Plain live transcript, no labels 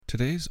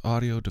Today's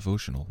audio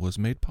devotional was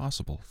made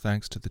possible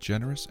thanks to the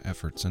generous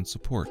efforts and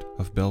support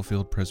of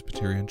Bellefield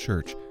Presbyterian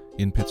Church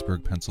in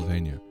Pittsburgh,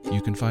 Pennsylvania.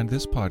 You can find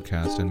this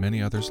podcast and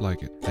many others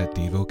like it at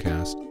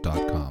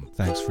Devocast.com.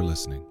 Thanks for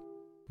listening.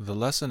 The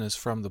lesson is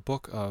from the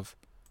book of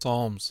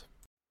Psalms.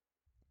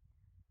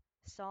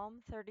 Psalm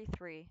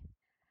 33.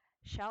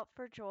 Shout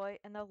for joy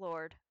in the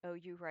Lord, O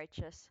you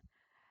righteous.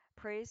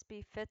 Praise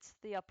befits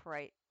the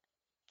upright.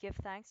 Give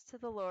thanks to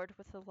the Lord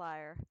with the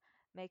lyre.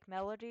 Make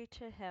melody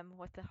to him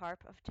with the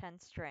harp of 10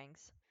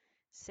 strings.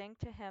 Sing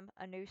to him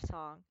a new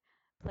song.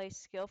 Play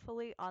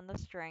skillfully on the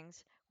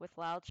strings with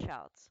loud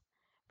shouts.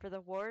 For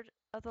the word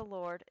of the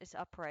Lord is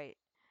upright,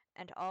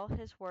 and all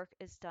his work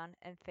is done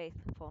in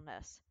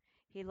faithfulness.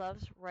 He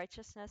loves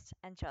righteousness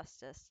and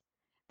justice.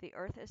 The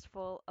earth is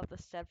full of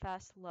the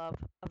steadfast love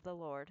of the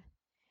Lord.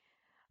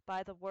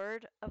 By the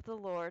word of the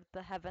Lord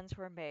the heavens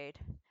were made,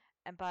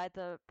 and by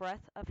the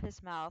breath of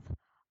his mouth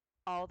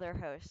all their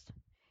host.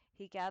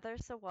 He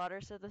gathers the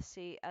waters of the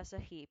sea as a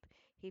heap.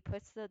 He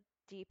puts the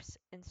deeps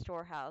in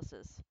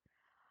storehouses.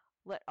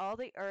 Let all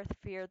the earth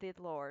fear the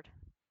Lord.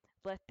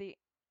 Let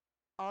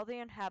all the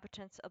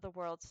inhabitants of the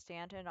world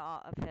stand in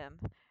awe of him.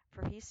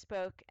 For he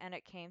spoke, and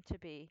it came to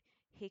be.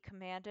 He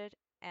commanded,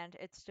 and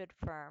it stood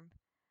firm.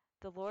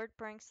 The Lord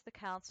brings the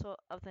counsel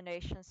of the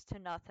nations to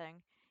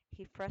nothing.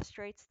 He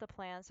frustrates the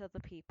plans of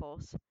the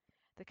peoples.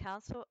 The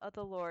counsel of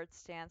the Lord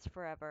stands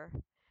forever,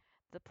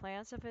 the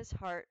plans of his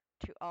heart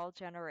to all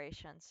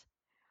generations.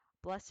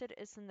 Blessed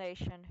is the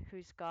nation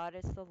whose God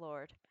is the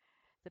Lord,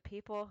 the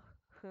people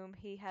whom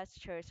he has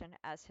chosen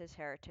as his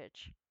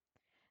heritage.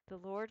 The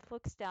Lord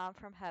looks down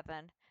from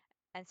heaven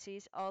and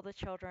sees all the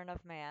children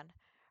of man.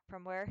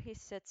 From where he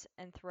sits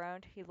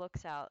enthroned he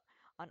looks out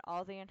on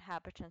all the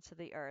inhabitants of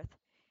the earth.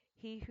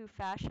 He who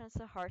fashions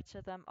the hearts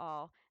of them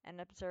all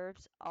and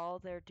observes all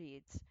their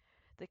deeds.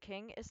 The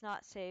king is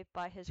not saved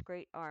by his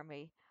great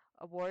army.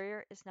 A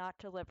warrior is not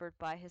delivered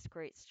by his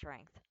great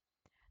strength.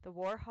 The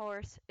war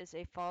horse is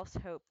a false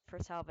hope for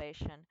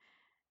salvation,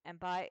 and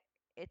by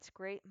its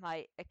great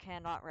might it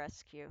cannot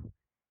rescue.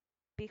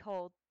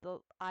 Behold, the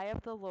eye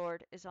of the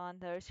Lord is on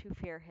those who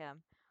fear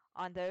him,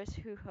 on those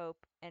who hope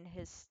in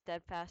his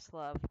steadfast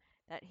love,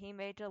 that he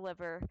may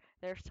deliver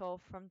their soul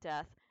from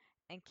death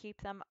and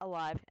keep them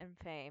alive in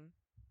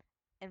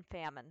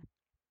famine.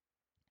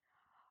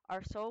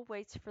 Our soul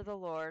waits for the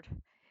Lord.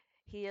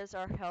 He is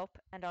our help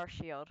and our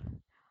shield.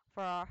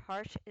 For our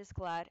heart is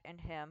glad in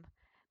him,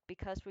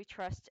 because we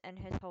trust in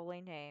his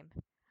holy name.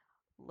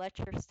 Let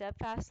your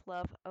steadfast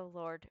love, O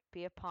Lord,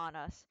 be upon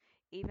us,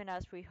 even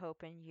as we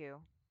hope in you.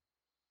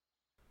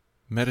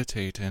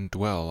 Meditate and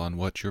dwell on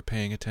what you're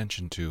paying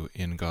attention to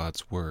in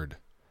God's Word.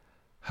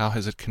 How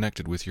has it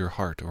connected with your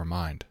heart or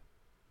mind?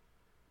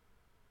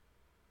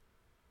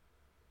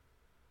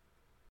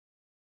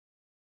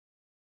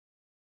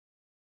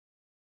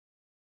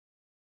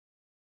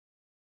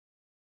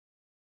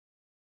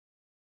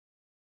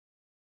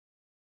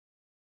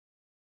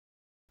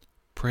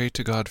 Pray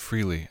to God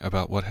freely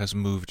about what has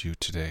moved you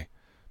today.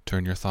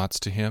 Turn your thoughts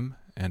to Him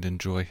and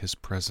enjoy His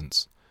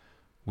presence.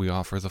 We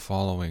offer the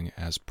following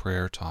as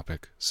prayer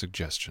topic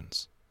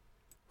suggestions.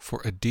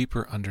 For a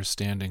deeper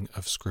understanding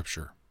of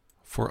Scripture,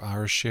 for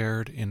our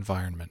shared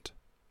environment.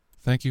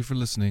 Thank you for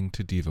listening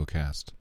to Devocast.